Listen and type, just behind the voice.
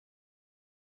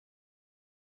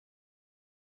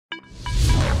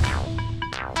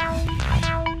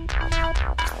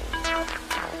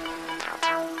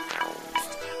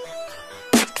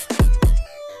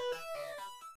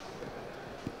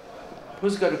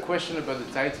Who's got a question about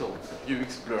the title,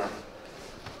 UX Blur?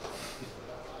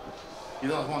 You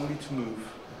don't want me to move.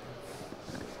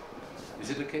 Is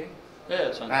it okay? Yeah,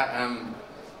 it's fine. I'm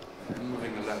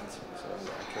moving a lot, so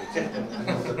I try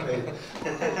to.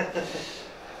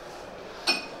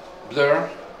 Blur.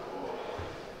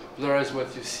 Blur is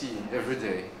what you see every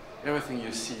day. Everything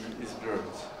you see is blurred.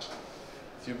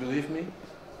 Do you believe me?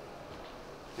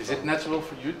 Is it natural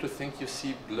for you to think you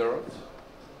see blurred?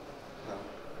 No.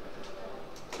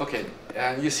 Okay,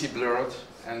 and you see blurred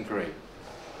and gray.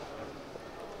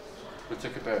 We'll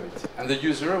talk about it. And the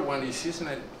user, when he sees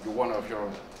one of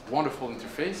your wonderful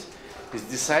interface, is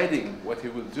deciding what he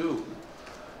will do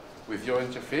with your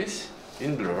interface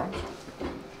in blurred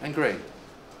and gray.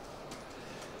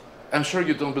 I'm sure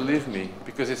you don't believe me,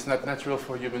 because it's not natural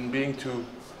for a human being to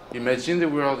imagine the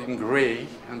world in gray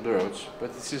and blurred,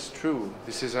 but this is true.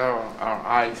 This is our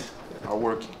eyes are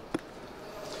working.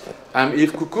 I'm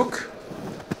Yves Koekkoek,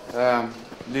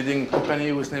 leading company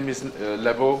whose name is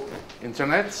Labo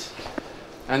Internet,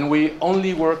 and we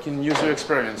only work in user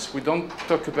experience. We don't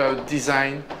talk about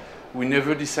design. We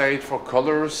never decide for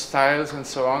colors, styles, and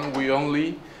so on. We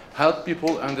only help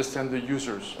people understand the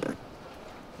users.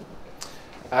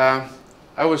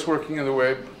 I was working on the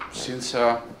web since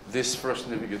this first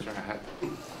navigator I had.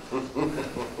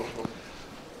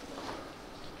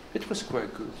 It was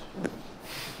quite good.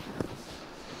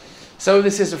 So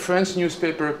this is a French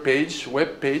newspaper page,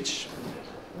 web page.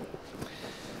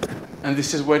 And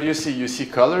this is what you see. You see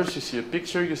colors, you see a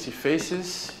picture, you see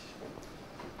faces.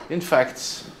 In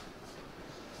fact,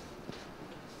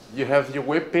 you have your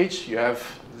web page, you have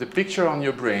the picture on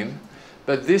your brain,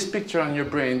 but this picture on your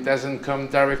brain doesn't come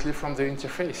directly from the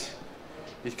interface.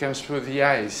 It comes through the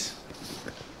eyes.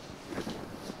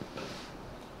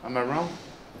 Am I wrong?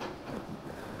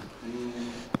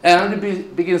 And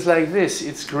it begins like this.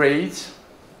 It's great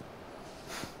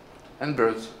and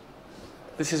bird.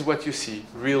 This is what you see,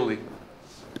 really.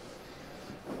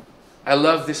 I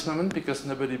love this moment because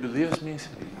nobody believes me.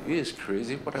 He is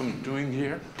crazy, what I'm doing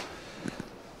here.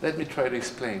 Let me try to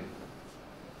explain.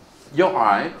 Your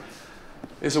eye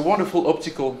is a wonderful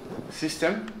optical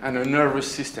system and a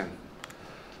nervous system.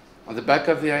 On the back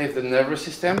of the eye is the nervous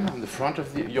system. On the front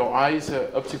of your eye is an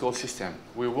optical system.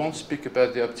 We won't speak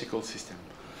about the optical system.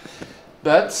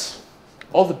 But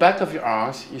all the back of your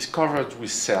eyes is covered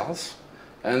with cells,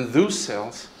 and those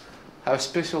cells have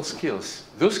special skills.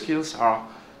 Those skills are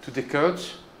to decode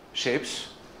shapes,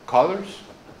 colors,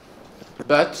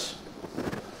 but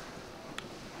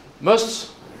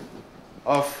most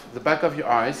of the back of your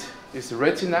eyes is the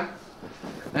retina,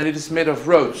 and it is made of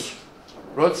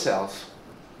rod cells.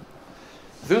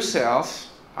 Those cells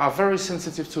are very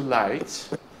sensitive to light,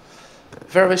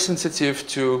 very sensitive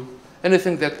to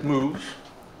anything that moves,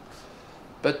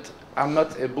 but are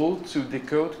not able to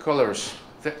decode colors.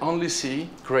 They only see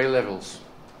gray levels.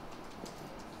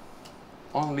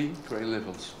 Only gray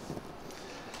levels.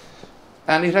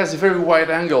 And it has a very wide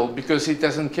angle because it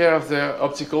doesn't care of the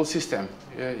optical system.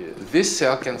 This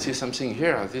cell can see something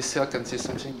here. This cell can see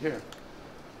something here.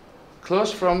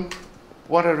 Close from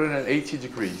 180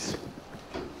 degrees.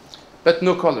 But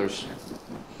no colors.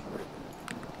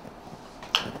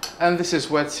 And this is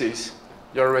what sees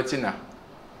your retina.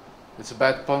 It's a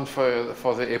bad pun for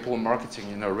the Apple marketing,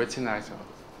 you know, retina.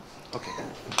 Okay.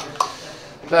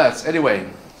 But anyway.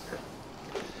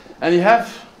 And you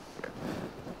have,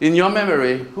 in your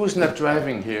memory, who's not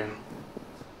driving here?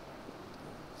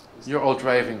 You're all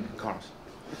driving cars.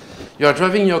 You're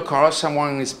driving your car,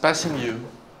 someone is passing you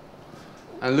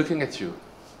and looking at you.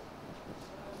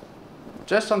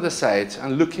 Just on the side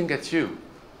and looking at you.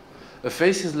 A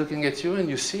face is looking at you and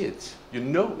you see it. You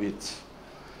know it.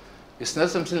 It's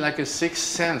not something like a sixth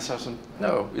sense or something.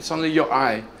 No, it's only your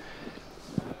eye.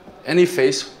 Any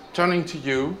face turning to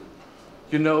you,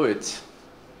 you know it.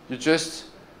 You just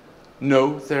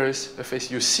know there is a face.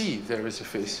 You see there is a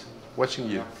face watching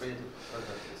you.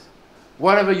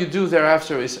 Whatever you do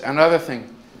thereafter is another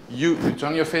thing. You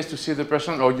turn your face to see the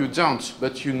person, or you don't,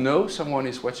 but you know someone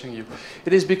is watching you.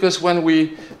 It is because when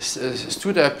we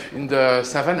stood up in the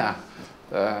savannah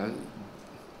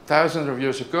thousands of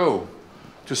years ago,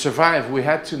 to survive, we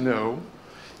had to know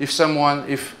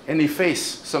if any face,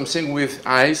 something with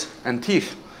eyes and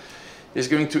teeth, is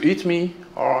going to eat me,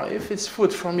 or if it's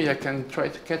food for me, I can try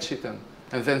to catch it and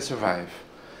then survive.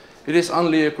 It is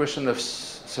only a question of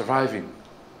surviving.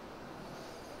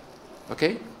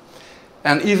 Okay?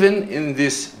 And even in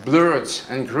this blurred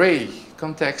and gray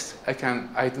context, I can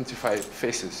identify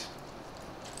faces.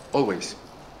 Always.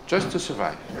 Just to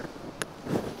survive.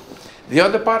 The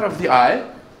other part of the eye,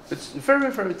 it's a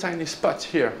very, very tiny spot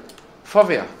here.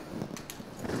 Fovea.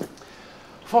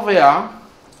 Fovea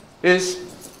is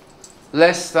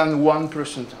less than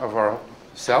 1% of our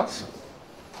cells,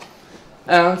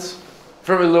 and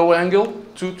very low angle,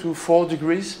 2 to 4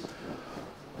 degrees.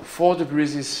 4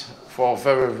 degrees is for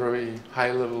very, very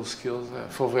high level skills,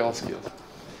 foveal skills.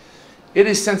 It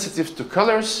is sensitive to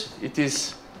colors. It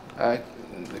is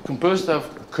composed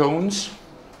of cones,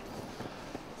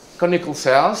 conical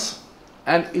cells,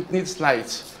 and it needs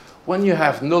light. When you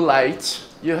have no light,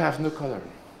 you have no color.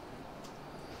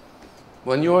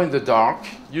 When you are in the dark,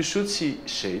 you should see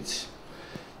shades.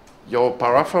 Your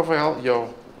parafoveal,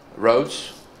 your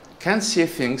rods, can see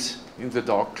things in the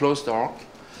dark, close dark,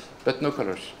 but no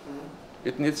colors.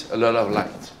 It needs a lot of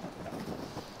light.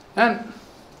 And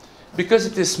because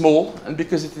it is small, and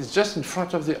because it is just in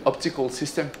front of the optical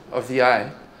system of the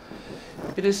eye,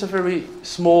 it is a very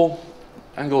small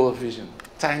angle of vision,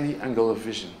 tiny angle of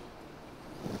vision.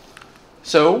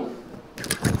 So,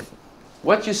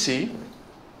 what you see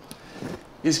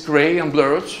is gray and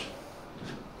blurred.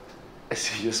 I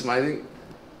see you smiling,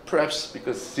 perhaps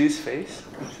because it's his face.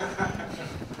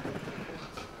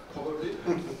 Probably.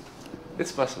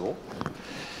 It's possible.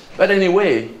 But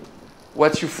anyway,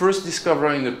 what you first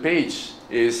discover in a page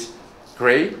is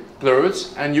gray, blurred,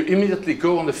 and you immediately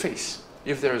go on the face,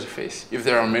 if there is a face. If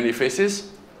there are many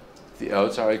faces, the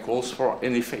odds are equals for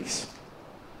any face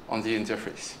on the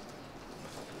interface.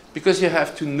 Because you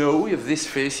have to know if this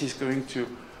face is going to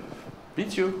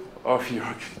beat you or if you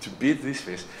are going to beat this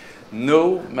face.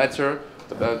 No matter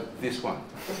about this one.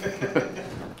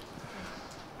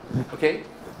 Okay?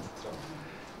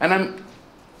 And I'm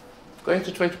going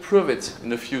to try to prove it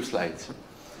in a few slides.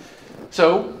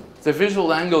 So, the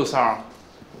visual angles are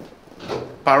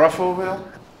parafoveal.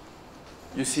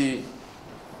 You see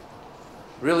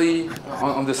really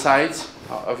on the sides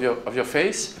of your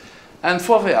face. And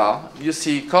foveal, you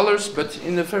see colors, but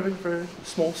in a very, very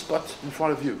small spot in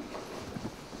front of you.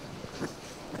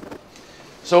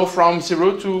 So from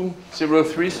 0 to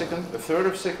 0.3 seconds, a third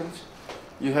of a second,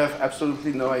 you have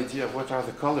absolutely no idea what are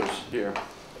the colors here.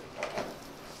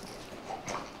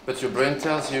 But your brain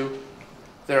tells you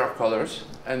there are colors,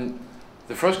 and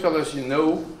the first colors you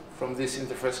know from this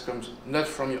interface comes not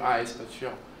from your eyes, but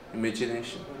your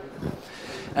imagination.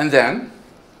 And then,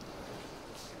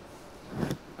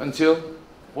 until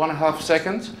 1.5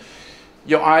 seconds,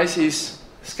 your eyes is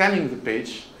scanning the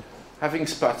page, having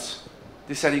spots,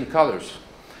 deciding colors.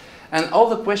 And all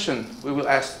the question we will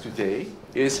ask today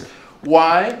is,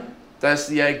 why does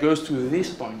the eye goes to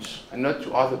these points and not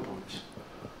to other points?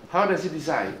 How does it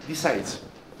decide?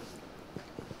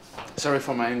 Sorry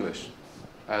for my English.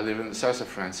 I live in the south of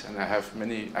France and I have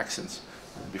many accents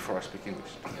before I speak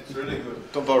English. It's really good.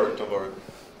 Don't worry, don't worry.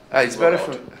 It's better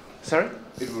for... Sorry?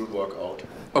 It will work out.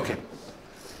 Okay.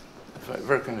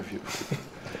 Very kind of you.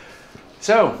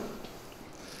 So,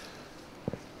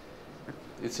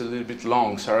 it's a little bit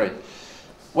long, sorry.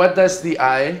 What does the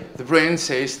eye, the brain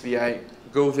says the eye,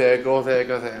 go there, go there,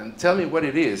 go there, and tell me what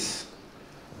it is.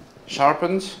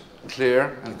 Sharpened,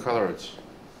 clear, and colored.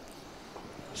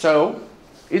 So,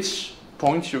 each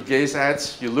point you gaze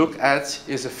at, you look at,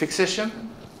 is a fixation.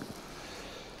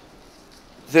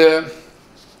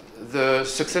 The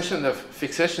succession of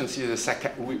fixations is a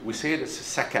saccade. We say it as a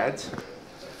saccade.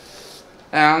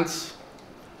 And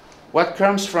what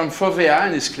comes from fovea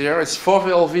and is clear is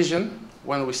foveal vision.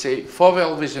 When we say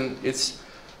foveal vision, it's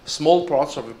small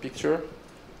parts of a picture,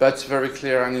 but very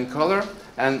clear and in color.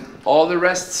 And all the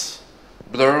rest,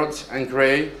 blurred and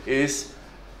gray, is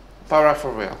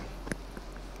parafoveal.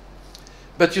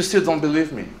 But you still don't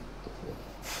believe me.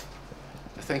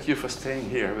 Thank you for staying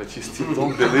here, but you still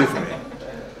don't believe me.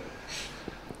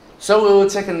 So we will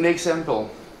take an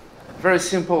example, very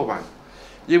simple one.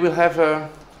 You will have a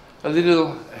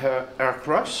little hair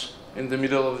cross in the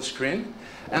middle of the screen,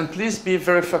 and please be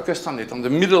very focused on it, on the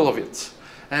middle of it,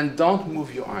 and don't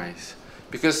move your eyes,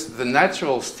 because the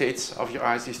natural state of your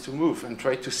eyes is to move and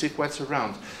try to see what's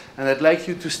around. And I'd like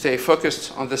you to stay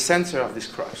focused on the center of this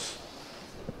cross.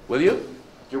 Will you?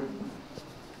 Yep.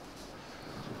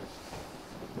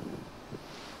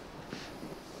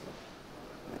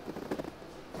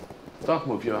 Don't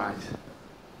move your eyes.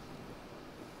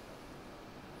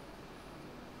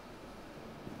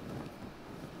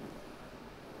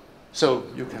 So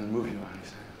you can move your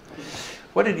eyes.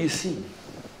 What did you see?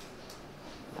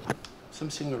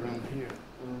 Something around here.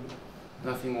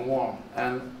 Nothing more.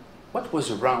 And what was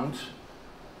around?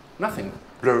 Nothing.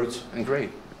 Blurred and gray.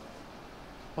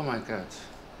 Oh my God.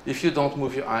 If you don't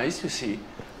move your eyes, you see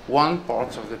one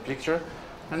part of the picture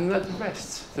and not the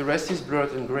rest. The rest is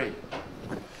blurred and gray.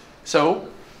 So,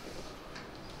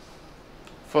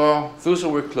 for those who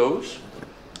were close,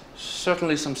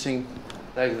 certainly something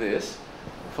like this.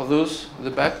 For those at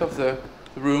the back of the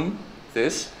room,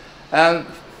 this. And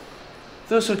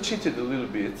those who cheated a little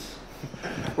bit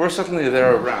were certainly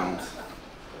there around.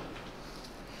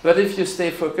 But if you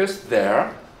stay focused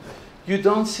there, you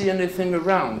don't see anything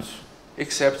around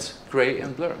except gray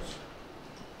and blurs.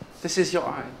 This is your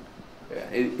eye.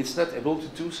 It's not able to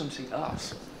do something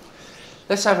else.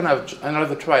 Let's have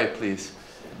another try, please.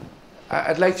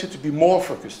 I'd like you to be more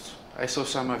focused. I saw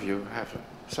some of you have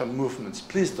some movements.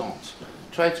 Please don't.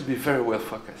 Try to be very well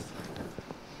focused.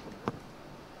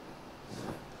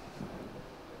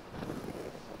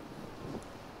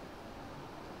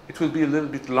 It will be a little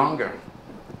bit longer.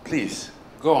 Please,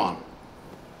 go on.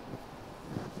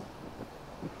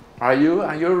 Are you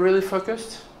really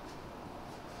focused?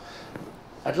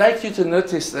 I'd like you to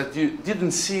notice that you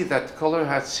didn't see that color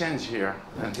had changed here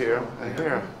and here and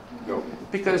here. No.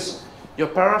 Because your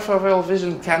peripheral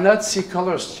vision cannot see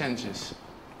colors changes.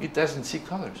 It doesn't see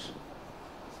colors.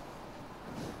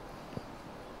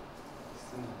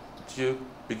 Do you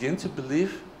begin to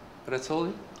believe what I told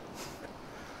you?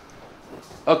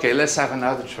 Okay, let's have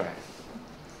another try.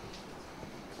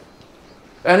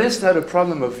 And it's not a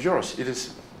problem of yours, it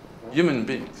is human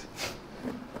beings.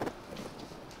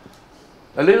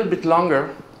 A little bit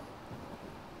longer,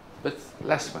 but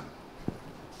last one.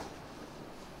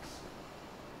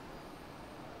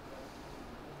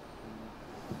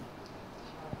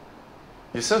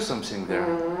 You saw something there.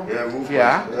 Yeah, movement.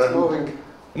 Yeah. Moving.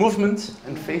 Movement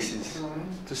and faces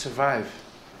to survive.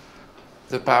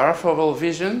 The peripheral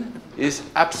vision is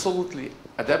absolutely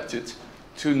adapted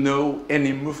to know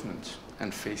any movement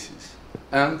and faces.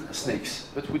 And snakes,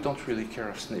 but we don't really care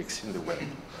of snakes in the web.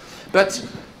 But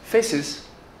faces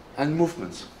and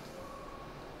movements.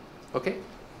 Okay?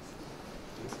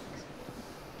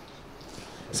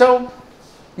 So,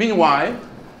 meanwhile,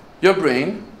 your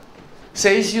brain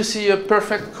says you see a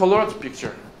perfect colored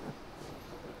picture.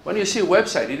 When you see a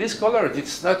website, it is colored.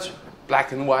 It's not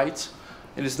black and white.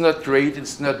 It is not gray.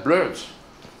 It's not blurred.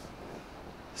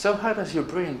 So how does your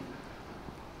brain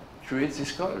create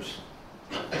these colors?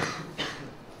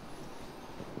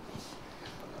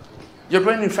 Your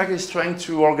brain, in fact, is trying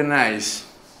to organize,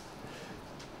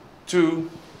 to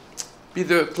be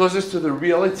the closest to the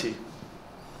reality.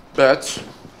 But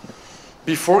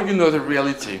before you know the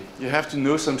reality, you have to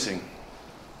know something.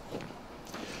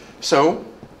 So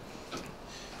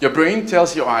your brain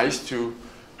tells your eyes to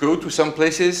go to some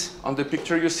places on the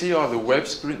picture you see, or the web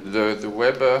screen, the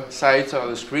web site or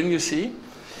the screen you see.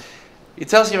 It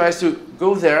tells your eyes to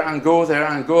go there and go there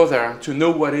and go there to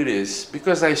know what it is,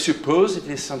 because I suppose it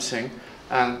is something,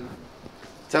 and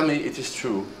tell me it is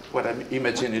true, what I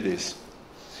imagine it is.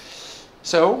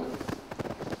 So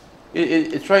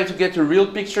it tries to get a real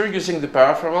picture using the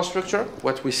peripheral structure.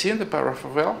 What we see in the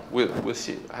peripheral, we'll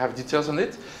see, I have details on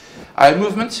it. Eye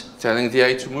movement, telling the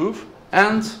eye to move,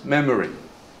 and memory.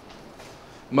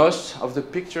 Most of the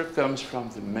picture comes from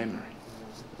the memory.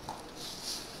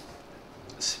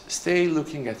 Stay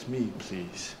looking at me,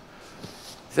 please.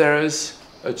 There is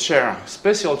a chair,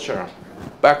 special chair,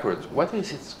 backward. What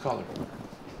is its color?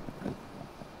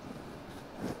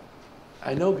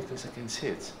 I know because I can see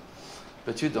it,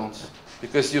 but you don't.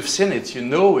 Because you've seen it, you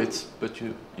know it, but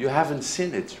you haven't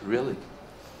seen it, really.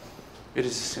 It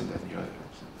is the same that you have,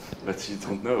 but you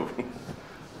don't know.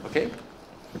 Okay?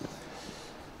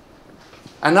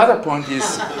 Another point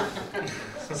is...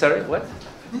 Sorry, what?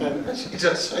 She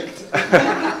just checked.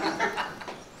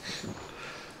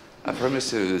 I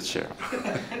promise you the chair.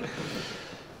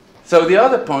 So the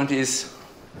other point is,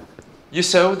 you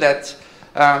saw that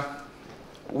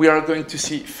we are going to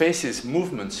see faces,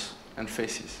 movements, and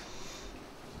faces.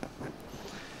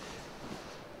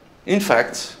 In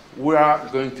fact, we are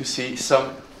going to see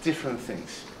some different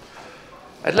things.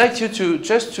 I'd like you to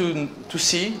just to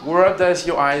see where does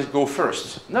your eyes go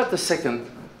first, not the second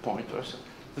point, or so,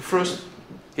 the first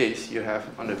case you have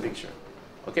on the picture.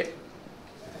 Okay?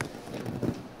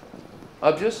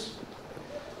 Obvious?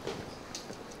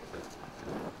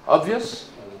 Obvious?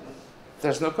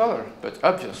 There's no color, but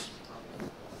obvious.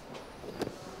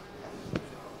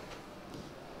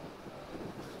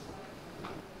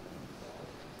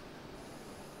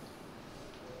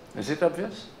 Is it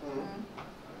obvious? Mm-hmm.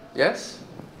 Yes?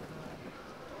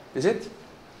 Is it?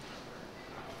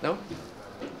 No?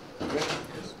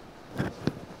 Yes.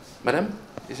 Madame,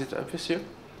 is it obvious here?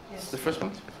 Yes. The first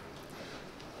one?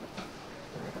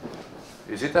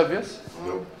 Is it obvious?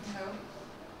 No. No.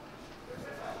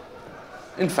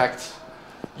 In fact,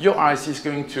 your eyes is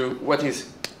going to what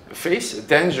is face,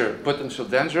 danger, potential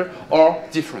danger, or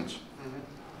different. Mm-hmm.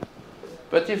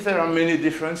 But if there are many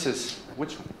differences,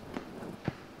 which one?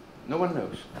 No one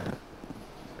knows.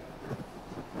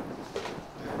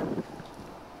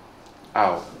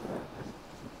 how.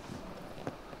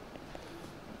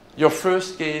 Your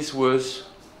first gaze was?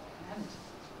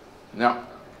 No.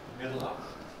 Middle up.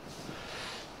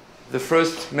 The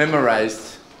first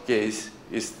memorized gaze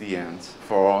is the end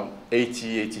for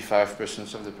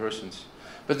 80–85% of the persons.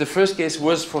 But the first gaze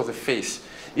was for the face,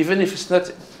 even if it's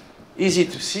not easy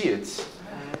to see it.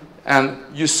 And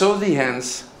you saw the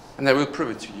hands, and I will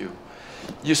prove it to you.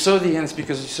 You saw the hands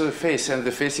because you saw the face, and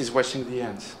the face is watching the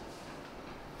hands.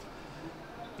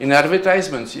 In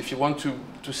advertisements, if you want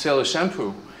to sell a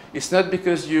shampoo, it's not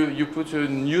because you put a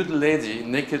nude lady,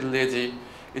 naked lady,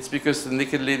 it's because the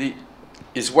naked lady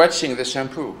is watching the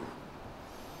shampoo.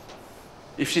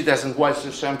 If she doesn't watch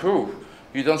the shampoo,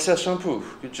 you don't sell shampoo.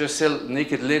 You just sell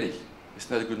naked lady. It's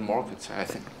not a good market, I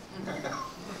think.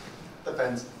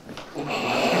 Depends.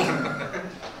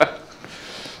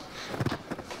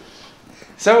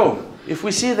 So, if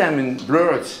we see them in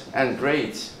blurred and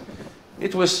grayed,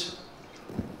 it was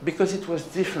because it was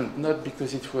different, not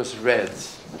because it was red.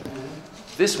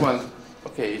 This one,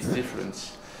 okay, it's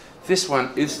different. This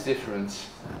one is different.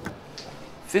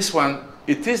 This one,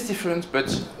 it is different, but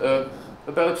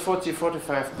about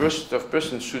 40–45% of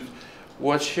persons should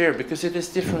watch here because it is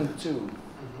different too.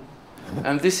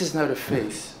 And this is not a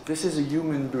face. This is a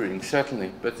human being,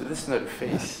 certainly, but this is not a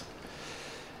face.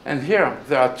 And here,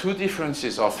 there are two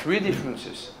differences, or three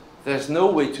differences. There's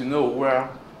no way to know where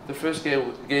the first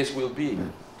gaze will be.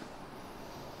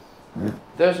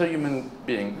 There's a human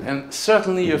being, and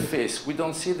certainly a face. We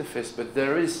don't see the face, but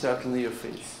there is certainly a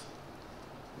face.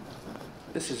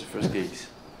 This is the first gaze.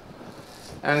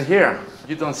 And here,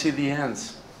 you don't see the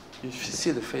hands. You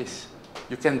see the face.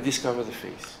 You can discover the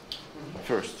face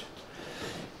first.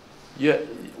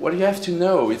 What you have to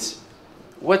know is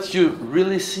what you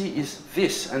really see is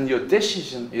this, and your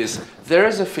decision is there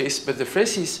is a face, but the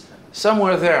face is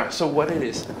somewhere there. So what it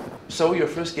is? So your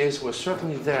first gaze was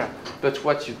certainly there, but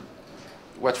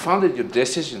what founded your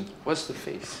decision was the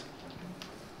face.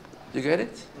 You get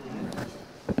it?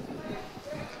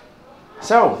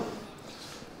 So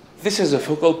this is a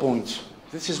focal point.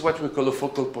 This is what we call a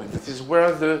focal point. This is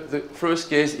where the first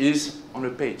gaze is on a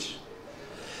page.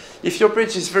 If your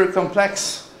page is very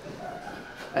complex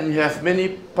and you have many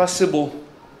possible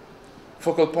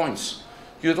focal points,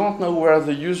 you don't know where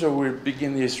the user will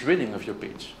begin his reading of your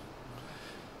page.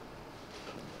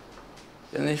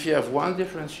 And if you have one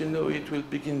difference, you know it will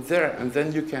begin there, and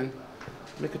then you can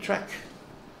make a track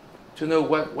to know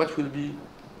what will be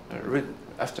read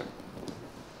after.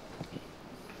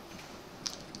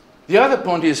 The other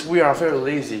point is we are very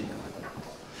lazy.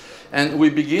 And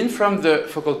we begin from the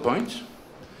focal point.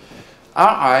 Our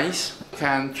eyes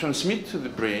can transmit to the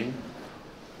brain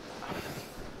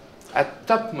at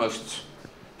topmost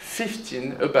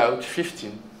about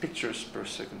 15 pictures per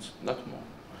second, not more.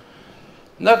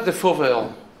 Not the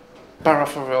foveal,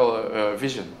 parafoveal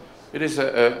vision. It is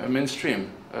a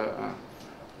mainstream.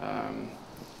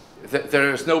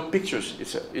 There is no pictures.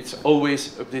 It's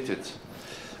always updated.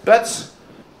 But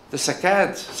the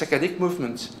saccadic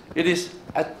movement, it is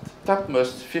at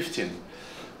topmost 15.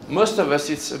 Most of us,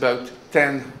 it's about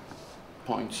 10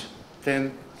 points,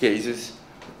 10 gazes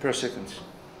per second.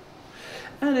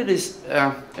 And it is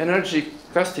energy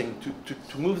costing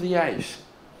to move the eyes.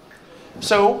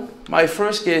 So my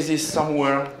first gaze is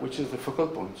somewhere, which is the focal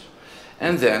point.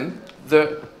 And then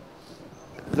the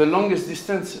longest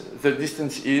distance, the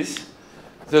distance is,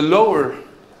 the lower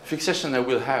fixation I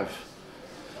will have.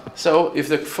 So if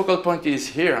the focal point is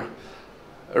here,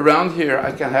 around here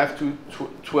I can have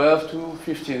 12 to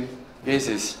 15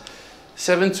 gazes,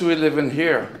 7 to 11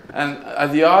 here, and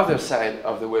at the other side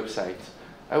of the website,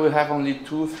 I will have only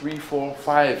 2, 3, 4,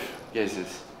 5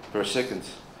 gazes per second.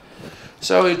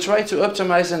 So I try to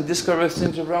optimize and discover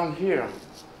things around here,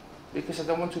 because I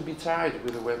don't want to be tired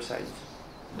with the website.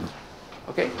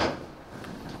 Okay?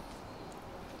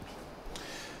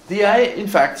 The eye, in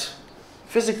fact,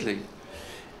 physically,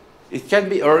 it can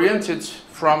be oriented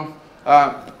from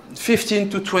 15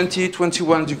 to 20,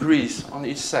 21 degrees on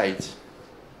each side.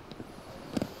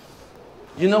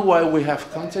 You know why we have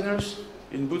containers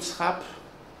in Bootstrap?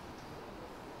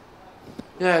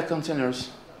 Yeah, containers.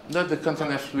 Not the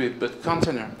container fluid, but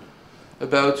container.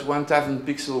 About 1,000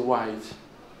 pixels wide.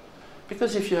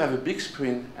 Because if you have a big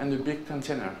screen and a big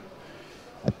container,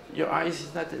 your eyes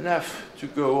is not enough to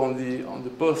go on the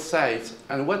both sides.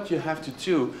 And what you have to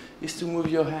do is to move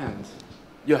your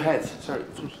head, sorry.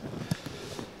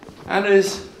 And it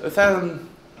is 1,000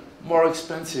 more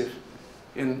expensive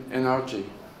in energy.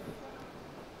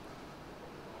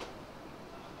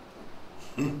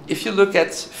 If you look at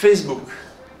Facebook,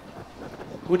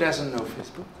 who doesn't know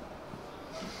Facebook?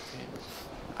 Okay.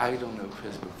 I don't know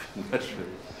Facebook, not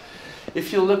really.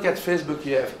 If you look at Facebook,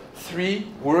 you have 3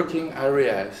 working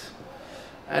areas.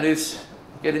 And it's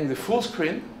getting the full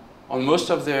screen on most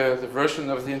of the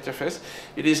version of the interface.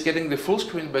 It is getting the full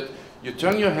screen, but you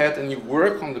turn your head and you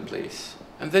work on the place.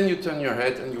 And then you turn your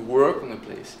head and you work on the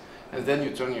place. And then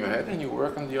you turn your head and you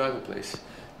work on the other place.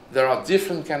 There are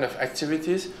different kind of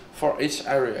activities for each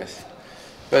area.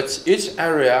 But each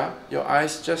area, your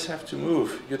eyes just have to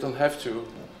move. You don't have to.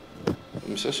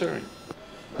 I'm so sorry.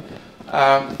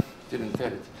 Didn't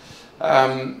get it.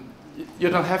 You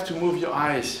don't have to move your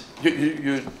eyes.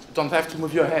 You don't have to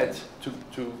move your head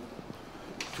to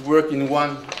work in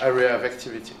one area of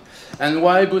activity. And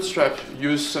why Bootstrap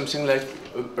use something like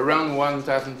around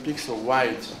 1,000 pixel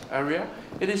wide area?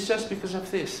 It is just because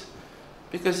of this.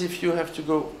 Because if you have to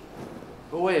go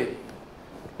away,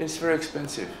 it's very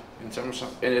expensive in terms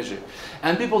of energy.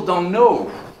 And people don't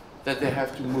know that they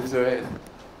have to move their head.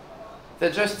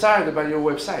 They're just tired about your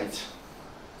website,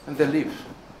 and they leave.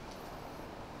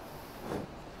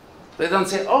 They don't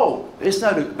say, oh, it's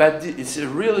not a bad, it's a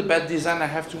really bad design, I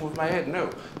have to move my head. No,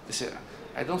 they say,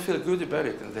 I don't feel good about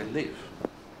it, and they leave.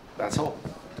 That's all.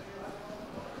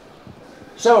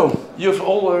 So, you've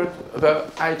all heard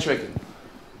about eye tracking.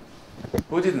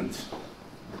 Who didn't?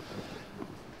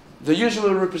 The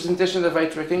usual representation of eye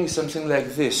tracking is something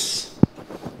like this.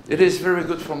 It is very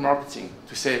good for marketing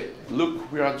to say, look,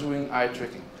 we are doing eye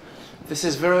tracking. This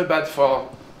is very bad for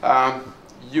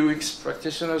UX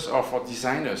practitioners or for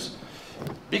designers,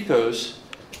 because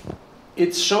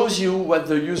it shows you what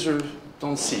the user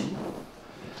don't see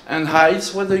and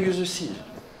hides what the user sees.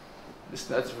 It's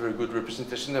not a very good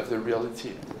representation of the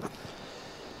reality.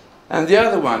 And the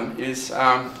other one is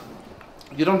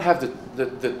you don't have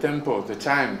the tempo, the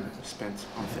time spent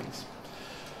on things.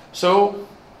 So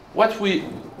what we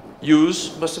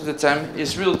use most of the time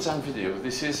is real-time video.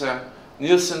 This is a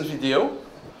Nielsen video.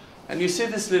 And you see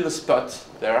this little spot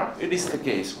there. It is the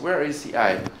gaze. Where is the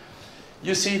eye?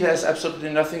 You see it has absolutely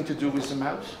nothing to do with the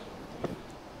mouse.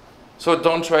 So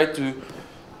don't try to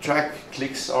track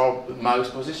clicks or mouse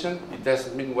position. It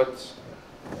doesn't mean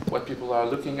what people are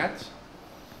looking at.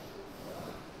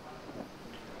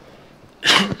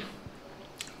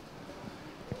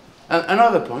 And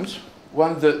another point,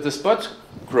 when the spot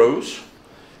grows,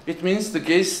 it means the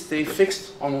gaze stays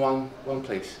fixed on one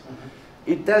place.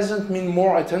 It doesn't mean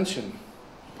more attention.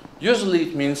 Usually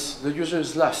it means the user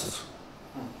is lost.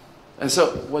 And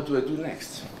so, what do I do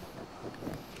next?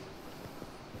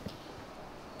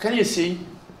 Can you see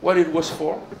what it was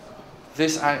for,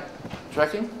 this eye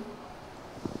tracking?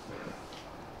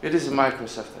 It is a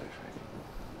Microsoft eye tracking.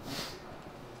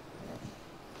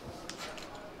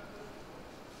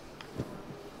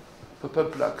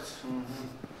 Pop-up blocked.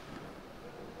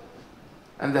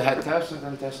 And they had thousands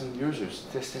and thousands of users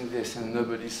testing this, and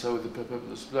nobody saw the pop-up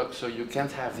was blocked, so you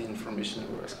can't have the information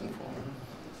you were asking for.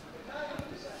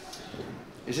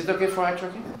 Is it okay for eye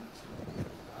tracking?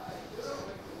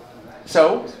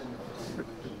 So,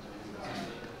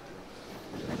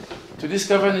 to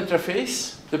discover an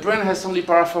interface, the brain has only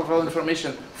peripheral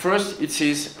information. First, it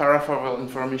sees peripheral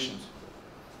information.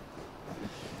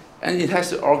 And it has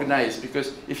to organize,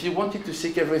 because if you wanted to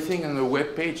seek everything on a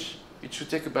web page, it should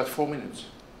take about 4 minutes.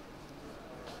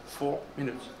 4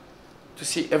 minutes to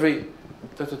see every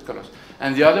dotted colors.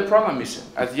 And the other problem is,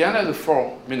 at the end of the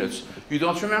 4 minutes, you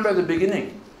don't remember the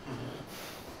beginning.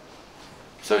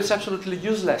 So it's absolutely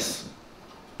useless.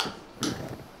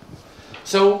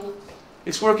 So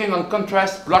it's working on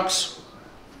contrast blocks.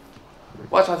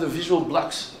 What are the visual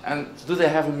blocks? And do they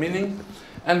have a meaning?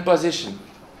 And position.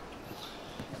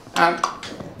 And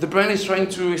the brain is trying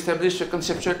to establish a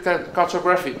conceptual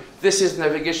cartography. This is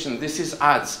navigation, this is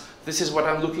ads, this is what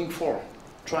I'm looking for.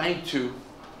 Trying to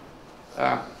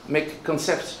make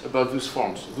concepts about those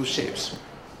forms, those shapes.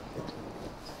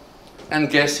 And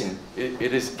guessing,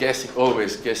 it is guessing,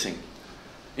 always guessing.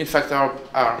 In fact,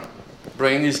 our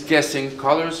brain is guessing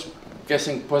colors,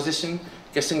 guessing position,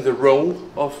 guessing the role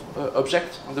of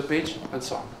object on the page, and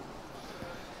so on.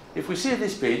 If we see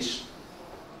this page,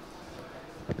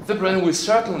 the brain will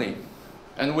certainly,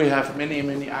 and we have many,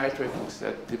 many eye trackings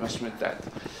that demonstrate that,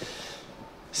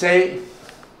 say,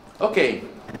 okay,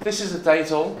 this is the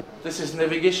title, this is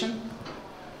navigation,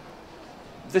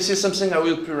 this is something I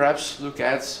will perhaps look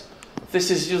at,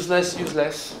 this is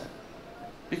useless,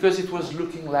 because it was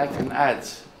looking like an ad,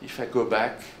 if I go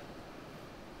back.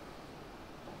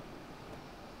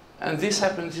 And this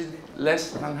happens in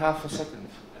less than half a second.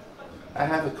 I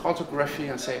have a cartography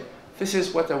and say, this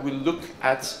is what I will look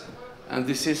at, and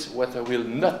this is what I will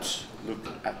not look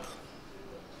at.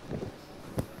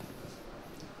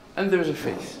 And there's a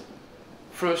phase.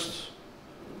 First,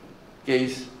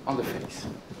 gaze on the face.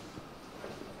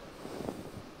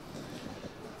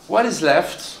 What is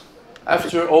left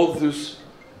after all those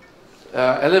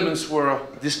elements were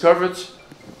discovered?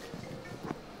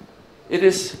 It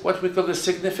is what we call the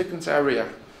significant area.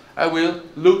 I will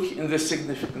look in the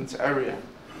significant area.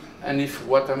 And if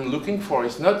what I'm looking for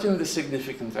is not in the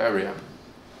significant area,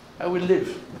 I will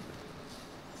leave.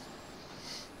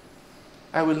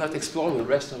 I will not explore the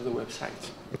rest of the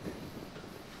website.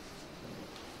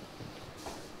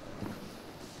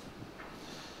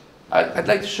 I'd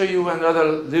like to show you another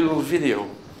little video.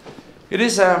 It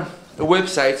is a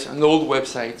website, an old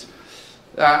website,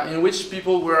 in which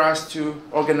people were asked to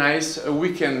organize a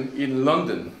weekend in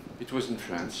London. It was in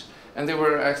France. And they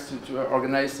were asked to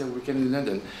organize a weekend in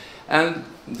London. And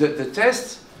the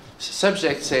test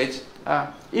subject said,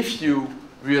 if you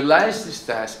realize this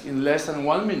task in less than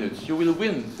 1 minute, you will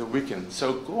win the weekend.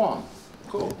 So go on,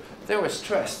 go. They were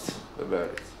stressed about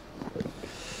it.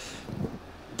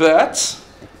 But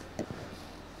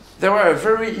there were a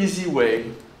very easy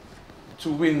way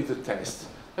to win the test.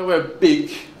 They were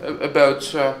big, about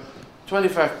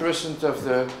 25% of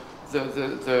the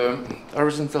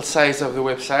horizontal size of the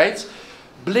website.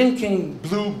 Blinking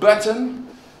blue button,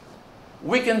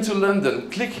 weekend to London,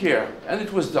 click here, and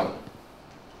it was done.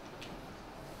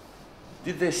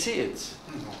 Did they see it?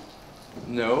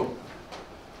 No.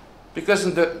 Because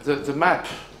in the map,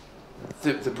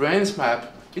 the brain's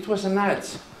map, it was an ad.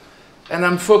 And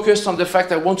I'm focused on the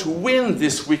fact I want to win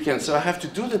this weekend, so I have to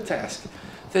do the task.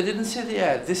 They didn't see the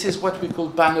ad. This is what we call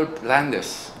banner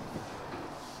blindness.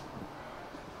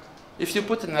 If you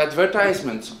put an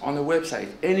advertisement on a website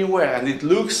anywhere and it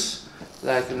looks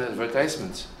like an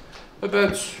advertisement,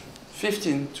 about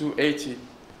 15 to 80%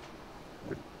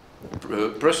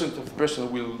 of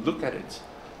person will look at it.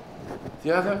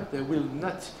 The other, they will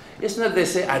not. It's not they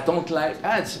say, I don't like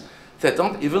ads. They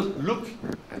don't even look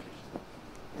at it.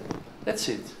 That's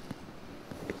it.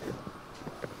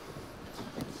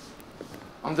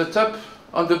 On the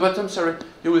bottom, sorry,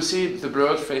 you will see the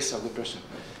blurred face of the person.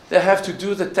 They have to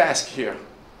do the task here.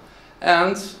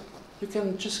 And you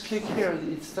can just click here,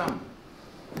 it's done.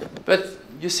 But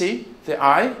you see, the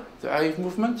eye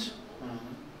movement,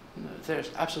 there's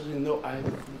absolutely no eye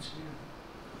movement here.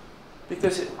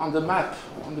 Because on the map,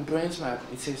 on the brain's map,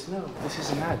 it says, no, this is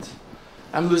an ad.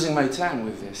 I'm losing my time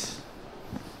with this.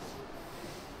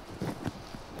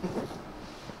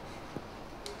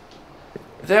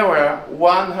 There were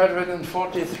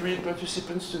 143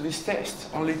 participants to this test.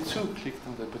 Only 2 clicked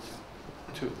on the button.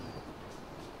 2.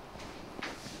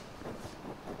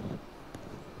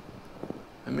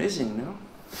 Amazing, no?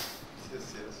 Yes,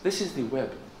 yes. This is the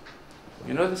web.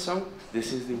 You know the song?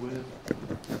 This is the web.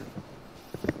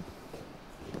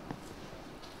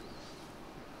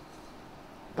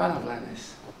 Banner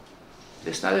blindness.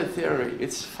 It's not a theory,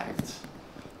 it's fact.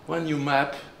 When you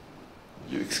map,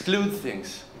 you exclude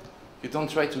things. You don't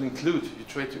try to include, you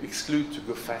try to exclude to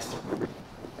go faster.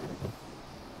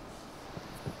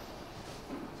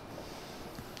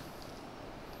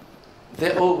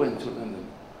 They all went to London.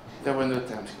 There were no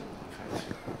time schedules, in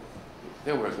fact.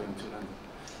 They were going to London.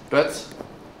 But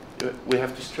we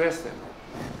have to stress them.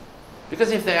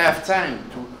 Because if they have time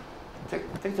to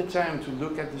take the time to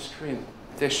look at the screen,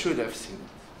 they should have seen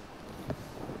it.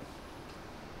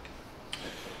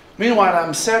 Meanwhile,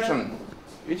 I'm certain,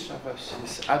 each of us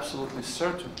is absolutely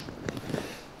certain,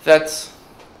 that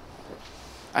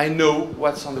I know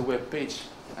what's on the web page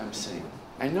I'm saying.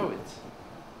 I know it.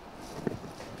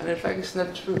 And in fact, it's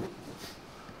not true.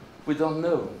 We don't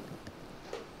know.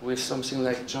 With something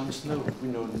like Jon Snow, we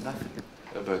know nothing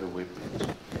about a web page,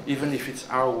 even if it's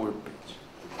our web page.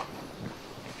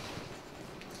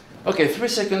 Okay, 3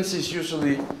 seconds is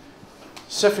usually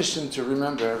sufficient to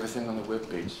remember everything on the web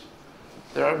page.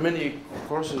 There are many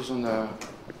courses on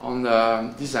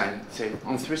design. Say,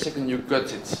 on 3 seconds you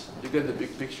got it. You got the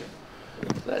big picture.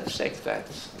 Let's check that.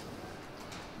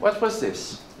 What was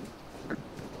this?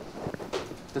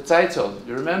 The title,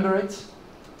 you remember it?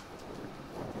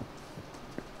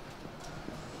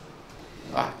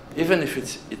 Even if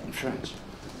it's in French.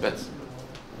 But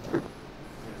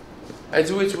I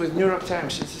do it with New York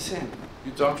Times, it's the same.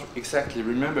 You don't exactly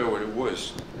remember what it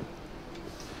was.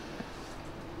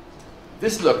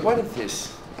 This, look, what is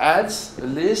this? Ads, a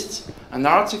list, an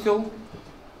article.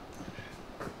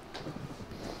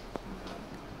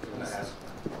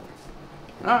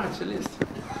 No, it's a list.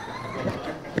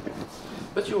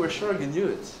 But you were sure you knew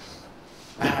it.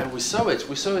 We saw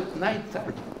it night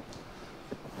time.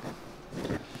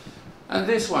 And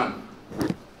this one.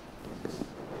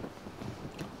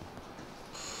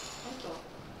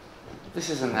 This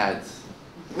is an ad.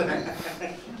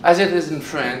 As it is in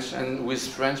French, and with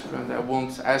French brand, I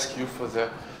won't ask you for the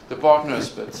partners,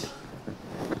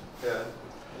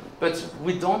 but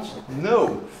we don't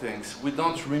know things. We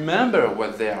don't remember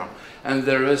what they are. And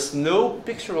there is no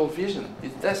pictorial vision.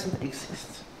 It doesn't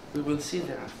exist. We will see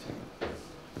thereafter.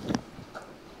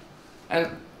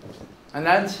 And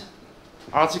add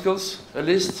articles, a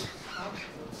list.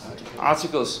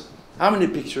 Articles. How many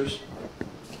pictures?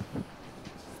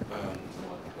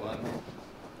 One.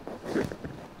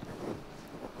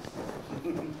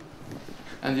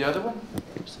 And the other one?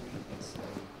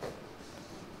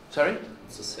 Sorry?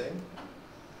 It's the same.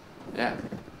 Yeah.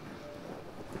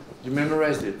 You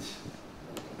memorized it.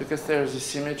 Because there's a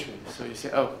symmetry. So you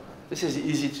say, oh, this is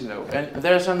easy to know. And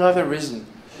there's another reason.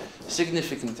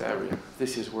 Significant area.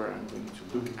 This is where I'm going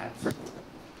to look at.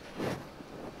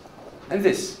 And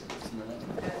this.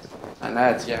 An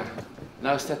ad, yeah.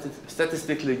 Now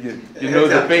statistically you know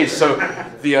the page, so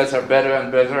the odds are better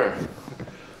and better.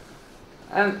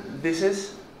 And this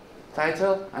is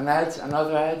title, an ad,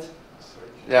 another ad.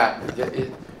 Yeah,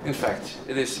 in fact,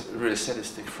 it is really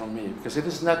sadistic for me, because it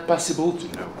is not possible to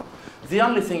know. The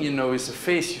only thing you know is the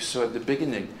face you saw at the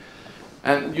beginning.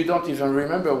 And you don't even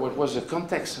remember what was the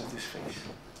context of this face.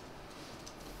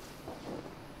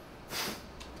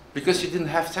 Because you didn't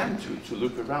have time to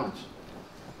look around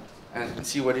and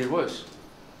see what it was.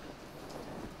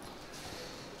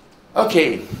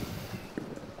 Okay.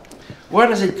 Where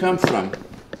does it come from?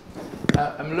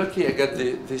 I'm lucky I got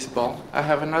this ball. I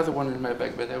have another one in my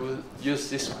bag, but I will use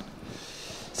this one.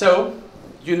 So,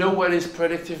 you know what is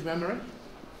predictive memory?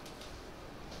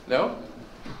 No?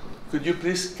 Could you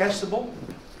please catch the ball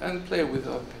and play with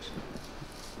the other person?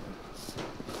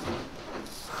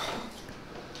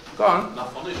 Go on.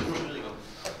 Nach vorne ist immer schwieriger.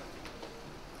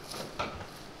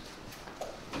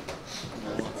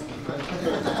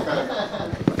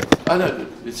 Oh no,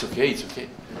 it's okay, it's okay.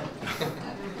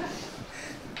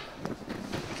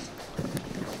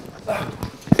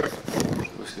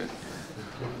 Was good.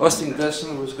 Austin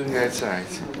Dustin was going outside.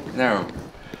 No.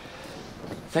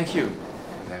 Thank you.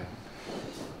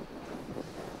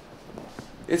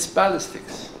 It's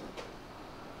ballistics.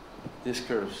 These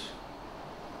curves.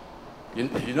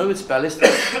 You know it's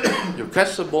ballistics. You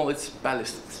catch the ball, it's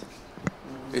ballistics.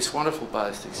 It's wonderful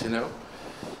ballistics, you know.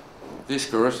 These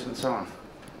curves and so on.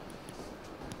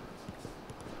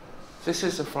 This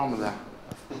is a formula.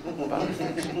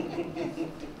 Ballistics.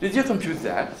 Did you compute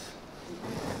that?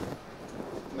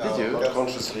 No, Did you? not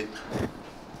consciously.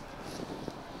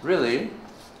 Really?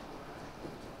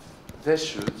 They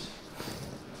should.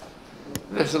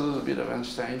 There's a little bit of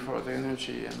Einstein for the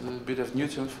energy and a little bit of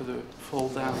Newton for the fall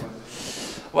down.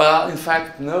 Well, in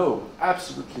fact, no,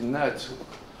 absolutely not.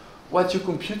 What you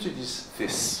computed is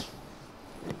this.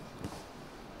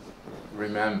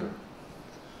 Remember.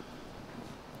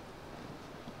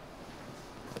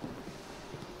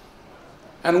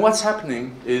 And what's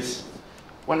happening is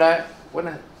when I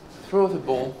throw the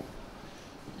ball,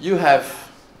 you have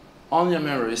on your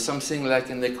memory something like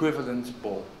an equivalent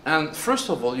ball. And first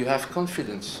of all, you have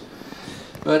confidence.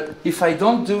 But if I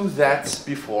don't do that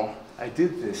before, I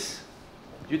did this.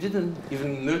 You didn't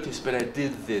even notice, but I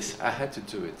did this. I had to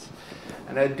do it.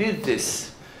 And I did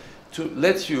this to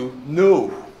let you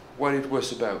know what it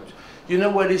was about. You know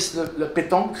what is the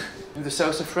pétanque in the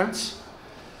south of France?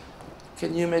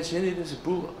 Can you imagine it as a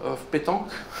bull of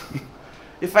pétanque?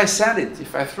 If I send it,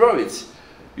 if I throw it,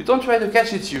 you don't try to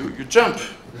catch it, you jump.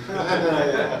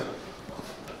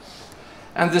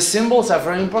 And the symbols are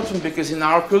very important because in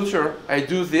our culture, I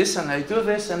do this and I do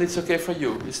this and it's okay for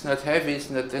you. It's not heavy, it's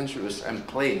not dangerous, I'm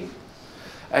playing.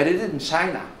 I did it in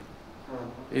China,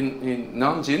 in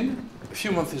Nanjing, a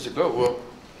few months ago. Well,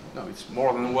 no, it's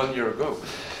more than 1 year ago.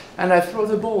 And I throw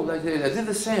the ball like this. I did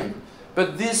the same.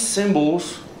 But these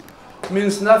symbols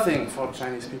means nothing for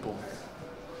Chinese people.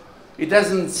 It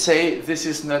doesn't say this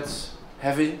is not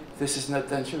heavy, this is not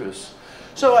dangerous.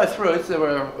 So I threw it, there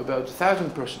were about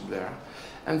 1,000 persons there,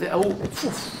 and they all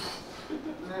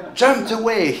jumped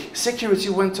away. Security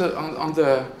went on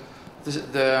the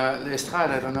estrade,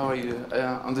 I don't know,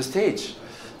 on the stage,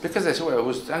 because they said, well, I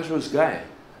was a dangerous guy.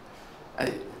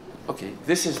 Okay,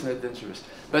 this is not dangerous.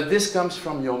 But this comes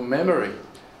from your memory.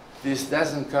 This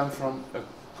doesn't come from a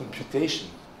computation.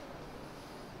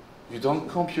 You don't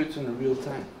compute in real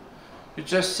time. You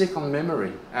just stick on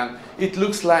memory. And it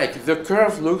looks like, the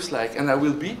curve looks like, and I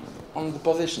will be on the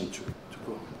position to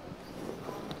go.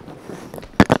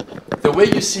 The way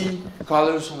you see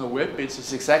colors on a web page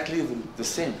is exactly the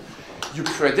same. You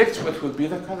predict what will be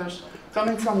the colors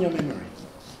coming from your memory.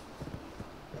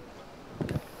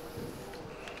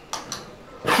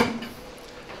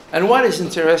 And what is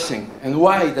interesting, and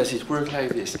why does it work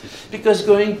like this? Because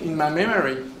going in my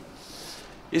memory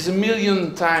is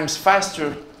 1,000,000 times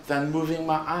faster than moving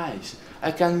my eyes.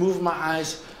 I can move my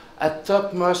eyes at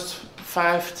topmost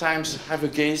 5 times, have a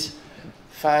gaze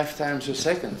 5 times a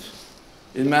second.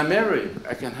 In my memory,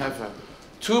 I can have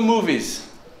 2 movies,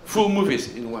 full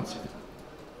movies in 1 second.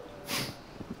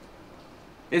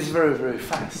 It's very, very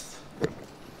fast.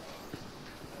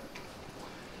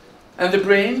 And the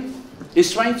brain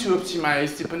is trying to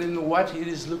optimize depending on what it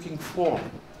is looking for.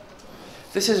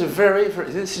 This is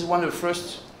this is one of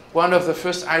the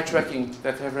first eye tracking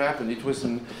that ever happened. It was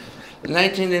in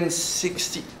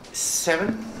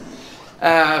 1967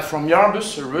 from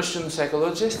Yarbus, a Russian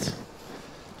psychologist,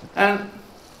 and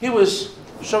he was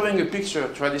showing a picture,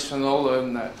 a traditional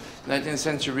 19th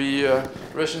century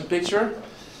Russian picture,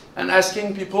 and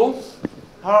asking people,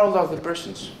 how old are the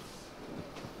persons?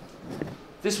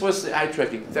 This was the eye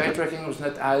tracking. The eye tracking was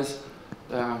not as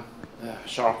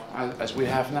sharp as we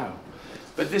have now.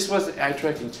 But this was the eye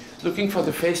tracking, looking for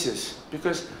the faces,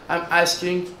 because I'm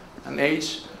asking an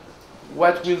age,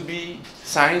 what will be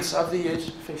signs of the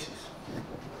age faces?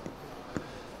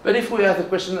 But if we have the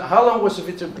question, how long was the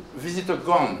visitor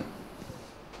gone?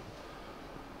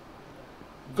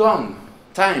 Gone,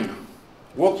 time,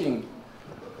 walking,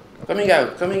 coming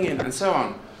out, coming in, and so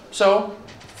on. So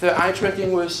the eye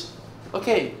tracking was,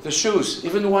 okay, the shoes,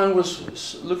 even one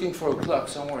was looking for a clock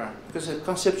somewhere, because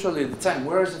conceptually the time,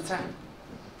 where is the time?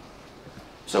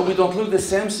 So we don't look the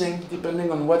same thing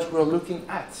depending on what we're looking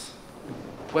at,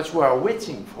 what we are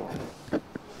waiting for.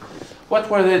 What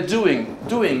were they doing?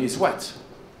 Doing is what?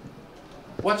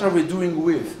 What are we doing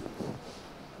with?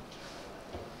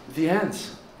 The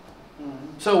hands.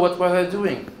 So what were they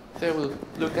doing? They will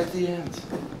look at the hands.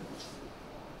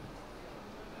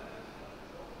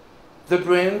 The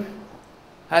brain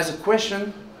has a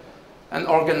question and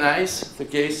organize the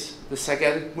gaze, the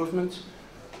saccadic movement,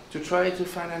 to try to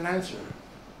find an answer.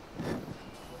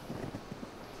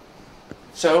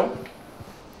 So,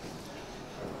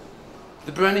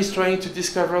 the brain is trying to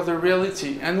discover the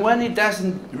reality, and when it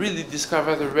doesn't really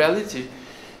discover the reality,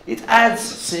 it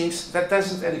adds things that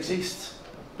doesn't exist,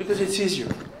 because it's easier.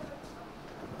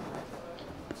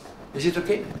 Is it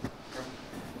okay?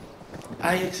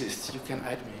 I exist, you can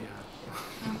add me.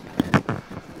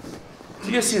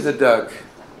 Do you see the dog?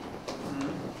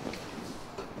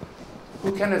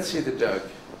 Who cannot see the dog?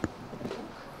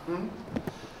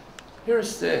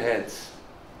 Here's the head.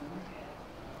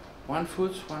 1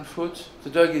 foot, 1 foot. The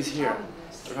dog is here.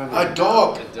 A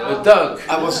dog. A dog.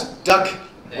 I was duck.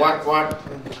 What?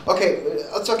 Okay,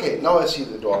 it's okay. Now I see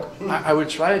the dog. I will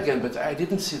try again, but I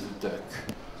didn't see the duck.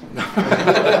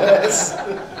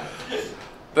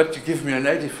 But you give me an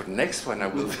idea for the next one, I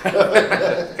will.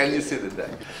 Can you see the duck?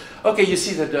 Okay, you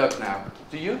see the duck now.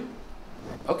 Do you?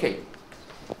 Okay.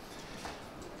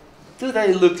 Do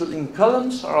they look in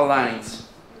columns or lines?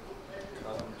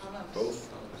 Both.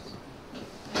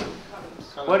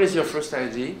 What is your first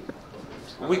ID?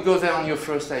 We go there on your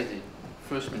first ID.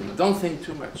 First minute. Don't think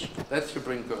too much. Let your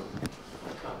brain go.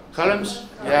 Columns?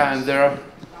 Yeah, and there are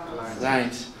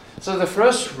lines. So the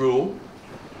first rule,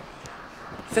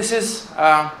 this is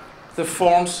the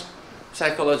forms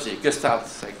psychology, Gestalt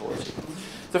psychology.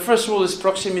 The first rule is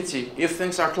proximity. If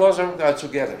things are closer, they are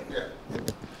together. Yeah.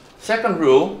 Second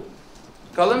rule,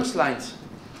 columns, lines.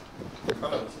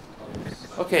 Columns.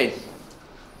 Okay.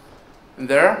 And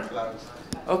there? Lines.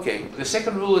 Okay. The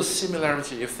second rule is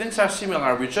similarity. If things are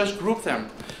similar, we just group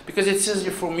them. Because it's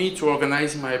easier for me to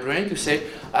organize my brain to say,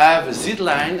 I have a Z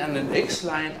line and an X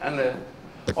line and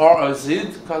or a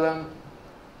Z column.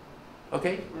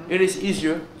 Okay? It is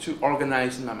easier to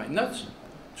organize in my mind. Not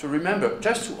to remember,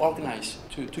 just to organize,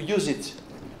 to use it.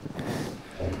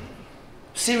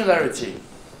 Similarity.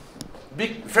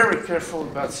 Be very careful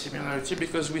about similarity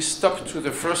because we stop to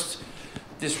the first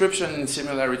description in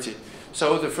similarity.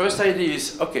 So the first idea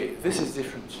is, okay, this is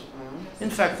different. In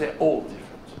fact, they're all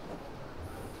different.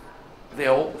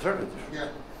 They're all very different. Yeah.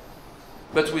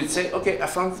 But we'd say, okay, I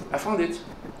found it.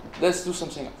 Let's do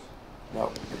something else.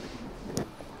 No.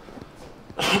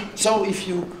 So if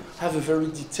you have a very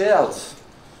detailed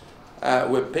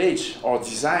web page or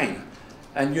design,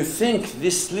 and you think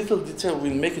this little detail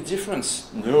will make a difference,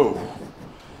 no.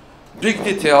 Big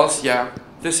details, yeah,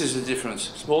 this is the difference.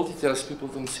 Small details, people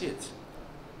don't see it.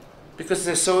 Because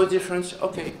they saw a difference,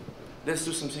 okay, let's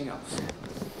do something else.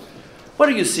 What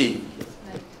do you see?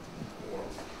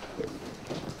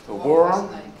 A worm?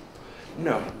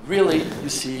 No, really, you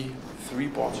see 3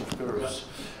 parts of curves.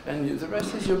 And the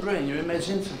rest is your brain. You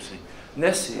imagine something.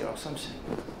 Nessie or something.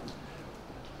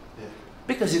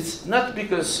 Because it's not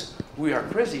because we are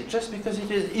crazy, just because it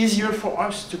is easier for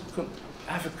us to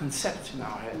have a concept in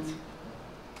our head.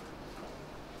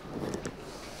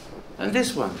 And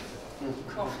this one.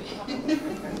 Coffee.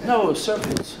 No, serve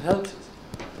it, help it.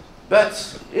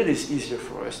 But it is easier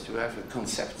for us to have a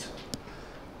concept.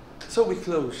 So we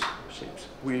close shapes.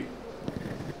 We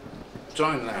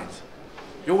join lines.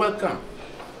 You're welcome.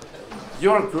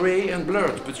 You're gray and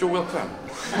blurred, but you're welcome.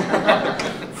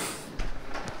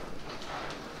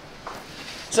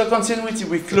 So continuity,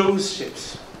 we close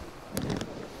shapes.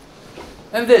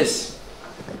 And this.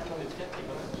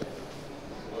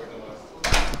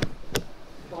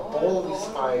 All these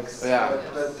spikes, Yeah.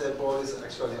 but the ball is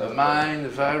actually... A mine, a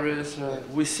virus,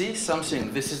 we see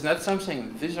something. This is not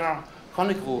something. These are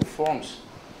conical forms.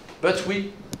 But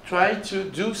we try to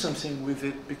do something with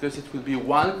it because it will be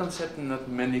one concept and not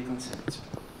many concepts.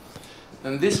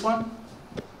 And this one,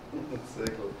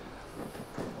 Exactly.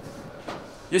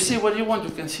 you see what you want.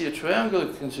 You can see a triangle,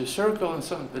 you can see a circle and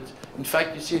so on. But in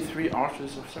fact, you see 3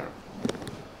 arches of circle.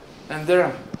 And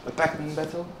there, a Pac-Man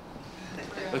battle,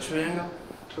 a triangle.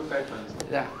 2 Pac-Mans.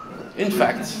 Yeah. In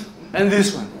fact, and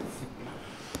this one.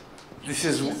 This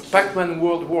is Pac-Man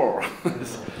World War.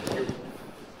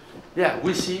 Yeah,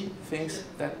 we see things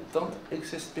that don't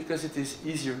exist because it is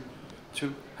easier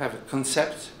to have a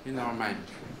concept in our mind.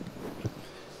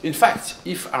 In fact,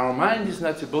 if our mind is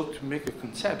not able to make a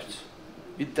concept,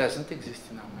 it doesn't exist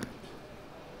in our mind.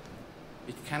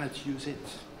 It cannot use it.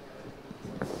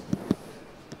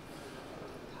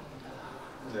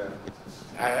 Yeah.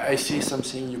 I see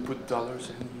something, you put dollars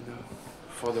in, you know,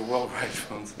 for the worldwide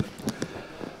funds.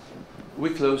 We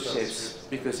close shapes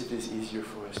because it is easier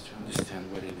for us to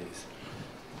understand what it is.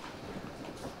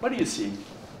 What do you see?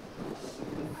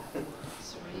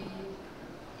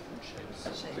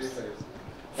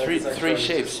 3 shapes. Three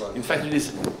shapes. In fact, it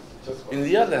is, in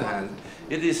the other hand,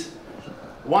 it is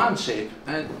one shape,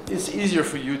 and it's easier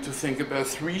for you to think about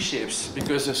 3 shapes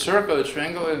because a circle, a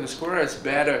triangle, and a square is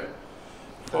better.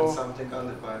 That's something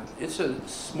undefined. It's a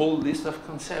small list of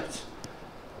concepts,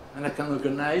 and I can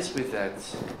organize with that.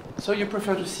 So you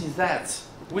prefer to see that,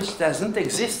 which doesn't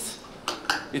exist.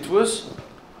 It was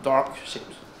dark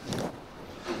shapes.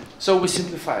 So we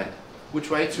simplify. We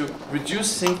try to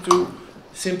reduce things to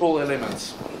simple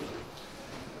elements.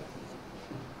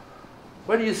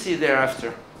 What do you see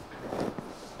thereafter?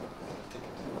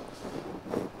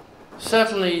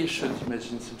 Certainly you should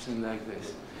imagine something like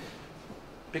this.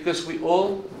 Because we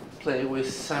all play with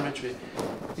symmetry.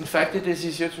 In fact, it is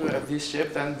easier to have this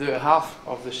shape than the half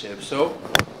of the shape. So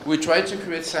we try to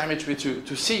create symmetry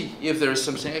to see if there is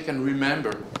something I can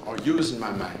remember or use in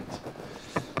my mind.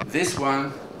 This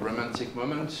one, romantic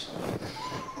moment.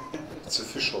 It's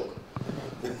official.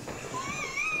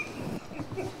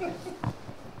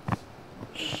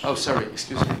 Oh, sorry,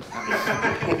 excuse me.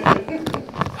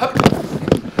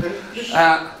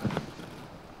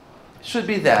 Should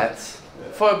be that.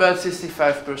 For about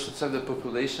 65% of the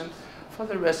population. For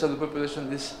the rest of the population,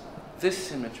 this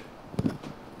symmetry.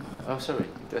 Oh, sorry,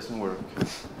 it doesn't work.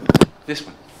 This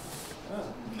one.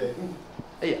 Okay.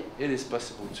 Yeah, it is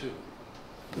possible too.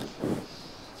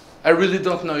 I really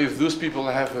don't know if those people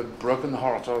have a broken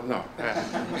heart or no.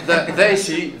 They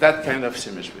see that kind of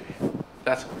symmetry.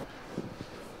 That's all.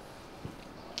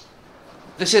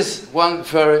 This is one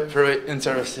very, very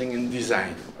interesting in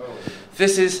design.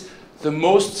 This is the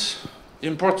most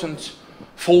important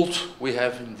fault we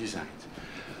have in design.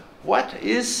 What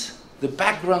is the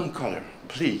background color,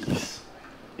 please?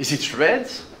 Is it red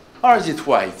or is it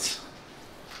white?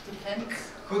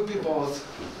 Depends. Could be both.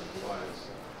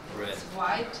 Red. It's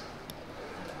white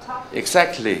on the top,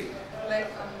 Exactly.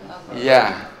 black on the Yeah.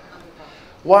 on the bottom.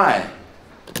 Why?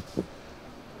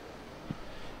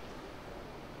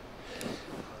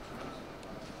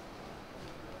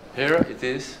 Here it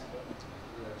is,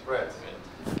 Red.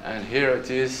 and here it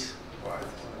is. White.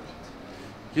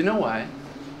 You know why?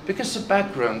 Because the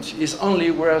background is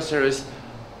only where there is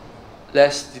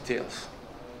less details.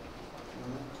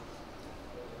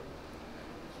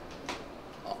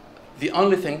 The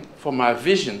only thing for my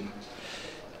vision,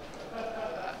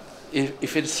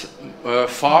 if it's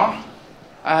far,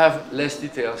 I have less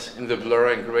details in the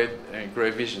blur and gray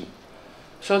vision.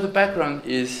 So the background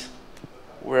is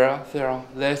where there are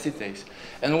less details.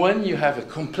 And when you have a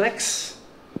complex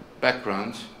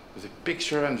background with a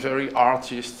picture and very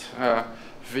artist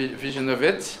vision of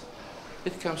it,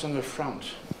 it comes on the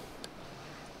front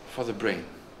for the brain.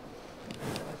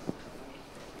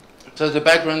 So the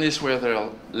background is where there are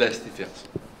less details.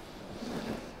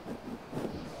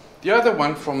 The other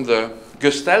one from the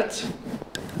Gestalt,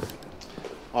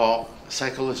 or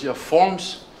psychology of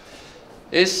forms,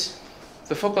 is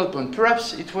the focal point.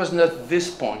 Perhaps it was not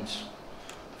this point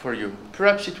for you.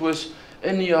 Perhaps it was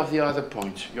any of the other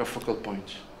points, your focal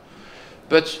point.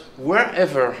 But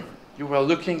wherever you were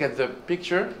looking at the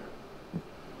picture,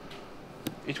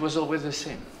 it was always the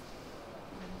same.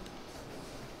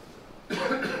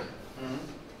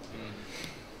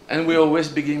 And we always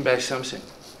begin by something.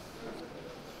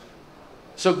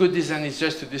 So good design is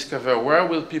just to discover where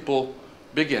will people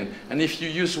begin. And if you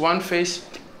use one face,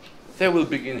 they will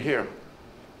begin here.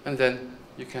 And then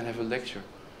you can have a lecture.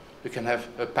 You can have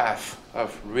a path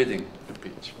of reading the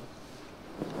page.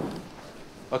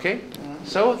 Okay?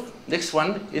 So next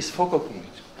one is focal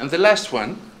point. And the last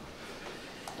one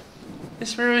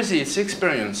is very easy. It's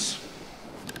experience.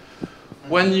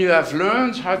 When you have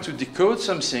learned how to decode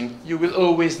something, you will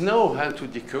always know how to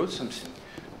decode something.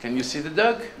 Can you see the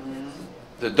dog?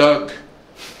 The dog.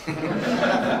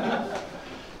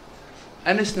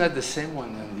 And it's not the same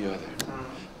one than the other.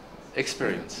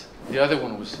 Experience. The other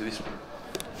one was this one.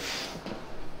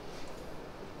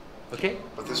 Okay?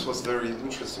 But this was very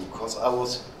interesting because I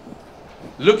was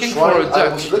looking for a duck.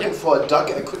 I was looking for a duck.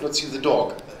 I could not see the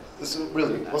dog. This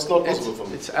really was not possible for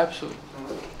me. It's absolute.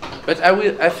 But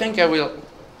I think I will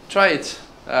try it.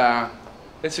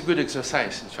 It's a good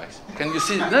exercise, in fact. Can you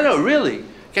see? No, really.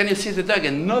 Can you see the duck?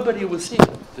 And nobody will see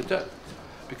the duck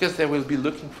because they will be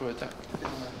looking for a duck.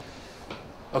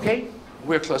 Okay?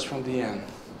 We're close from the end.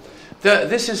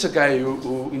 This is a guy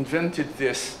who invented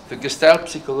this, the Gestalt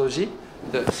psychology,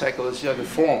 the psychology of the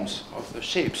forms, of the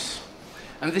shapes.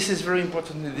 And this is very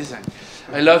important in design.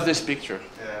 I love this picture.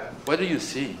 Yeah. What do you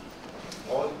see?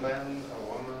 Old man, a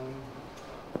woman.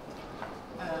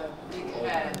 Big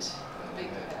head. Big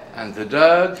head. And the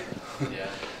dog. Yeah.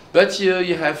 But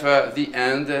you have the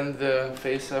end and the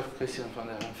face of Christian van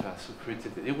der Renfaas, who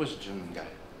created it. He was a German guy.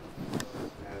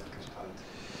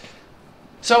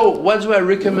 So what do I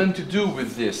recommend to do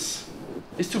with this?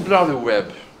 Is to blur the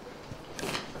web.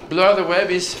 Blur the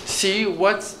web is see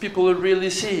what people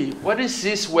really see. What is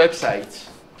this website?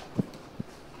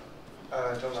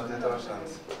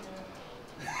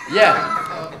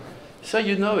 Yeah. So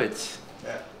you know it.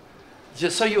 Yeah.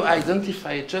 Just so you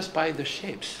identify it just by the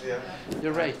shapes. Yeah.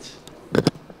 You're right.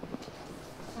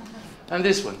 And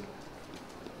this one.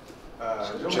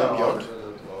 Champion.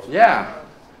 Yeah.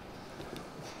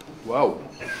 Wow.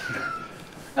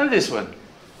 And this one.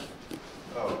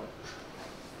 Oh.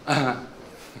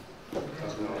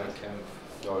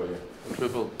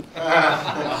 Triple.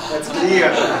 That's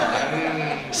clear.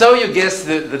 So you guess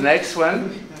the next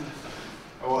one.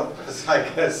 What? I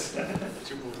guess.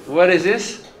 What is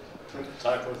this?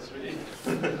 Typo 3.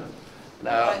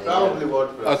 No. Probably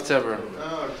WordPress. October.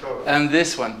 Oh, October. And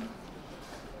this one.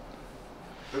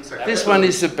 Looks like This Apple. one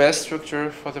is the best structure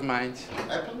for the mind.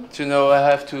 Apple? To know I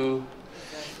have to.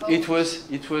 It was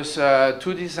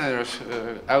two designers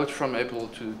out from Apple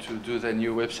to do the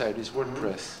new website. Is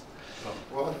WordPress.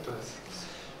 WordPress.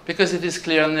 Because it is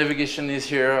clear, navigation is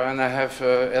here, and I have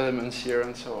elements here,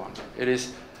 and so on. It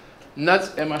is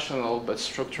not emotional, but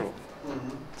structural.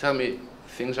 Tell me,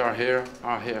 things are here,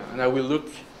 and I will look,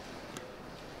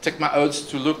 take my odds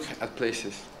to look at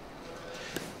places.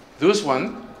 This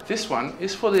one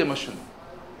is fully emotional.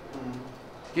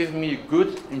 Give me a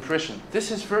good impression.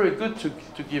 This is very good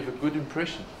to give a good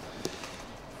impression.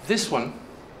 This one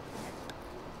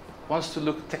wants to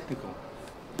look technical.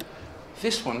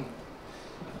 This one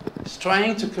is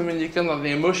trying to communicate on the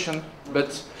emotion,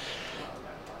 but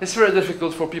it's very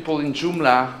difficult for people in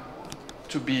Joomla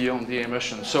to be on the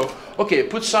emotion. So, okay,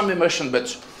 put some emotion, but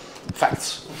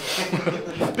facts.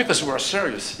 Because we're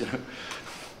serious, you know.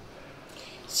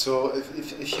 So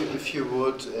if you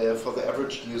would, for the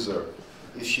average user,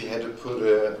 if you had to put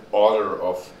an order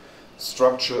of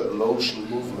structure, emotion,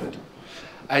 movement.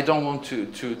 I don't want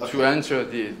to answer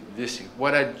this thing.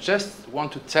 What I just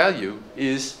want to tell you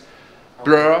is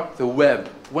blur the web.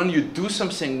 When you do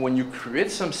something, when you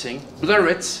create something, blur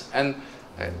it. And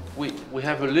we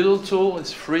have a little tool,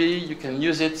 it's free, you can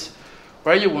use it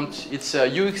where you want. It's a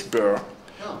UX blur.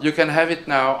 You can have it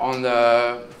now on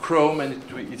Chrome, and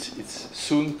it's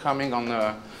soon coming on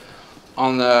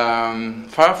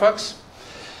Firefox.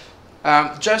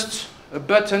 Just a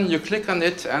button, you click on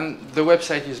it, and the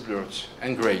website is blurred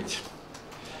and great.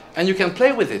 And you can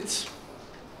play with it.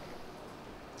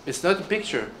 It's not a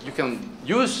picture. You can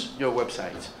use your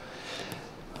website.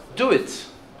 Do it.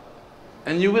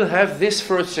 And you will have this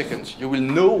for a second. You will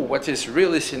know what is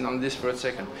really seen on this for a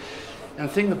second. And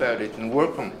think about it and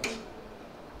work on it.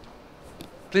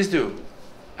 Please do.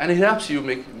 And it helps you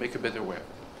make a better web.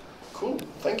 Cool,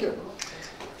 thank you.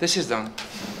 This is done.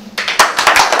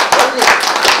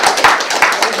 Thank you.